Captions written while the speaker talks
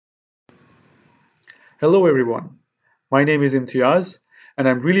Hello everyone, my name is Imtiaz and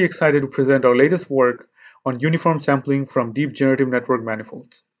I'm really excited to present our latest work on uniform sampling from deep generative network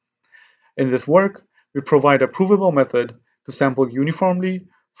manifolds. In this work, we provide a provable method to sample uniformly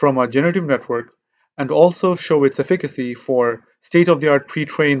from a generative network and also show its efficacy for state-of-the-art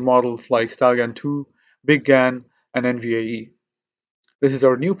pre-trained models like StyleGAN2, BigGAN, and NVAE. This is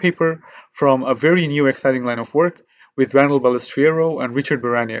our new paper from a very new exciting line of work with Randall Balestriero and Richard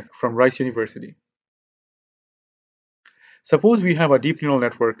Baraniuk from Rice University. Suppose we have a deep neural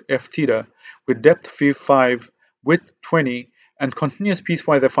network f theta with depth 5, width 20, and continuous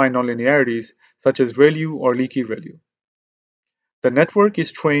piecewise affine nonlinearities such as ReLU or leaky ReLU. The network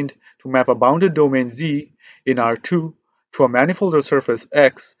is trained to map a bounded domain Z in R2 to a manifold or surface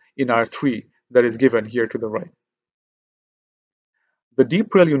X in R3 that is given here to the right. The deep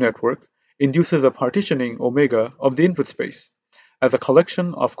ReLU network induces a partitioning omega of the input space as a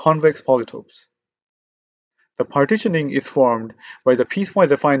collection of convex polytopes. The partitioning is formed by the piecewise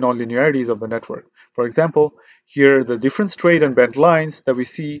affine nonlinearities of the network. For example, here the different straight and bent lines that we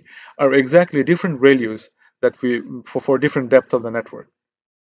see are exactly different ReLUs for different depths of the network.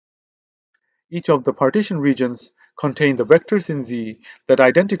 Each of the partition regions contain the vectors in Z that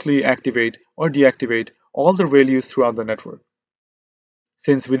identically activate or deactivate all the ReLUs throughout the network.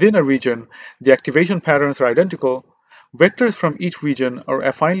 Since within a region the activation patterns are identical, vectors from each region are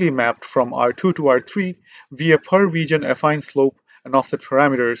affinely mapped from R2 to R3 via per region affine slope and offset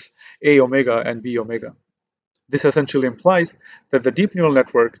parameters A omega and B omega. This essentially implies that the deep neural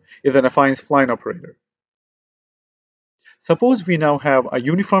network is an affine spline operator. Suppose we now have a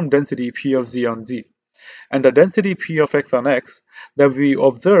uniform density P of Z on Z and a density P of X on X that we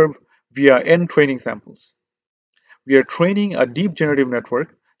observe via n training samples. We are training a deep generative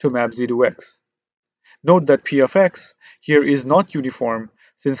network to map Z to X. Note that P of X here is not uniform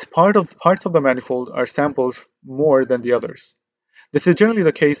since parts of the manifold are sampled more than the others. This is generally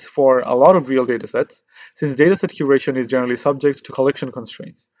the case for a lot of real datasets since dataset curation is generally subject to collection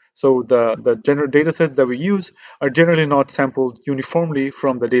constraints. So the datasets that we use are generally not sampled uniformly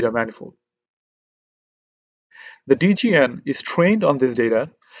from the data manifold. The DGN is trained on this data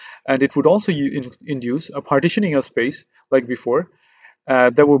and it would also induce a partitioning of space like before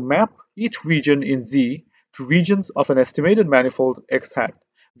that will map each region in Z to regions of an estimated manifold X hat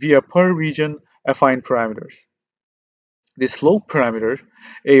via per region affine parameters. The slope parameter,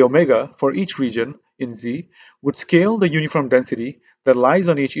 A omega, for each region in Z would scale the uniform density that lies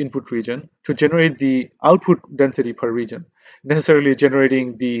on each input region to generate the output density per region, necessarily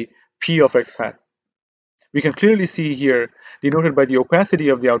generating the P of X hat. We can clearly see here, denoted by the opacity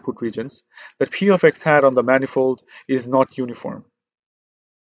of the output regions, that P of X hat on the manifold is not uniform.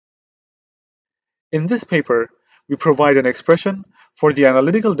 In this paper, we provide an expression for the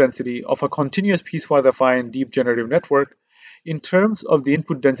analytical density of a continuous piecewise affine deep generative network in terms of the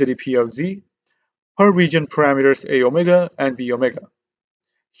input density P of Z per region parameters A omega and B omega.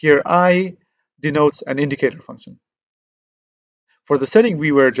 Here I denotes an indicator function. For the setting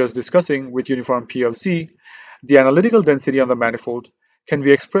we were just discussing with uniform P of Z, the analytical density on the manifold can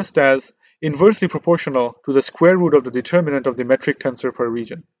be expressed as inversely proportional to the square root of the determinant of the metric tensor per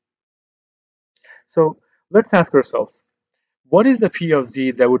region. So let's ask ourselves, what is the P of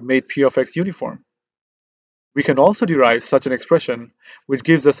Z that would make P of X uniform? We can also derive such an expression which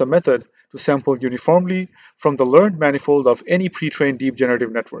gives us a method to sample uniformly from the learned manifold of any pre-trained deep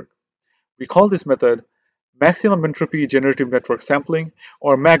generative network. We call this method maximum entropy generative network sampling,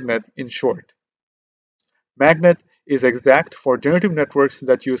 or MaGNET in short. MaGNET is exact for generative networks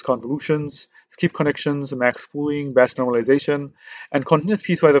that use convolutions, skip connections, max pooling, batch normalization, and continuous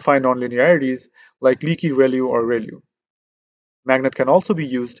piecewise affine nonlinearities like leaky ReLU or ReLU. MaGNET can also be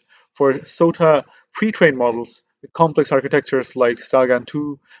used for SOTA pre-trained models with complex architectures like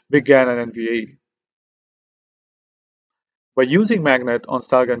StyleGAN2, BigGAN, and NVAE. By using MaGNET on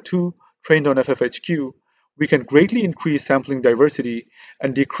StyleGAN2 trained on FFHQ, we can greatly increase sampling diversity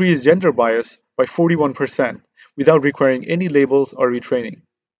and decrease gender bias by 41% without requiring any labels or retraining.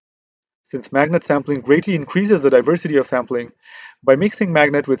 Since MaGNET sampling greatly increases the diversity of sampling, by mixing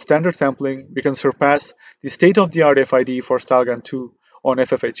MaGNET with standard sampling, we can surpass the state-of-the-art FID for StyleGAN2 on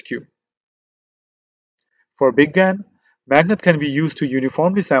FFHQ. For BigGAN, MaGNET can be used to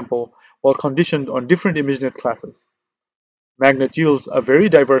uniformly sample while conditioned on different ImageNet classes. MaGNET yields a very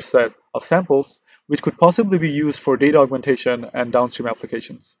diverse set of samples which could possibly be used for data augmentation and downstream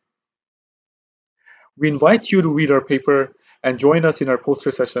applications. We invite you to read our paper and join us in our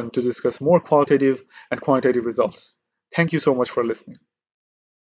poster session to discuss more qualitative and quantitative results. Thank you so much for listening.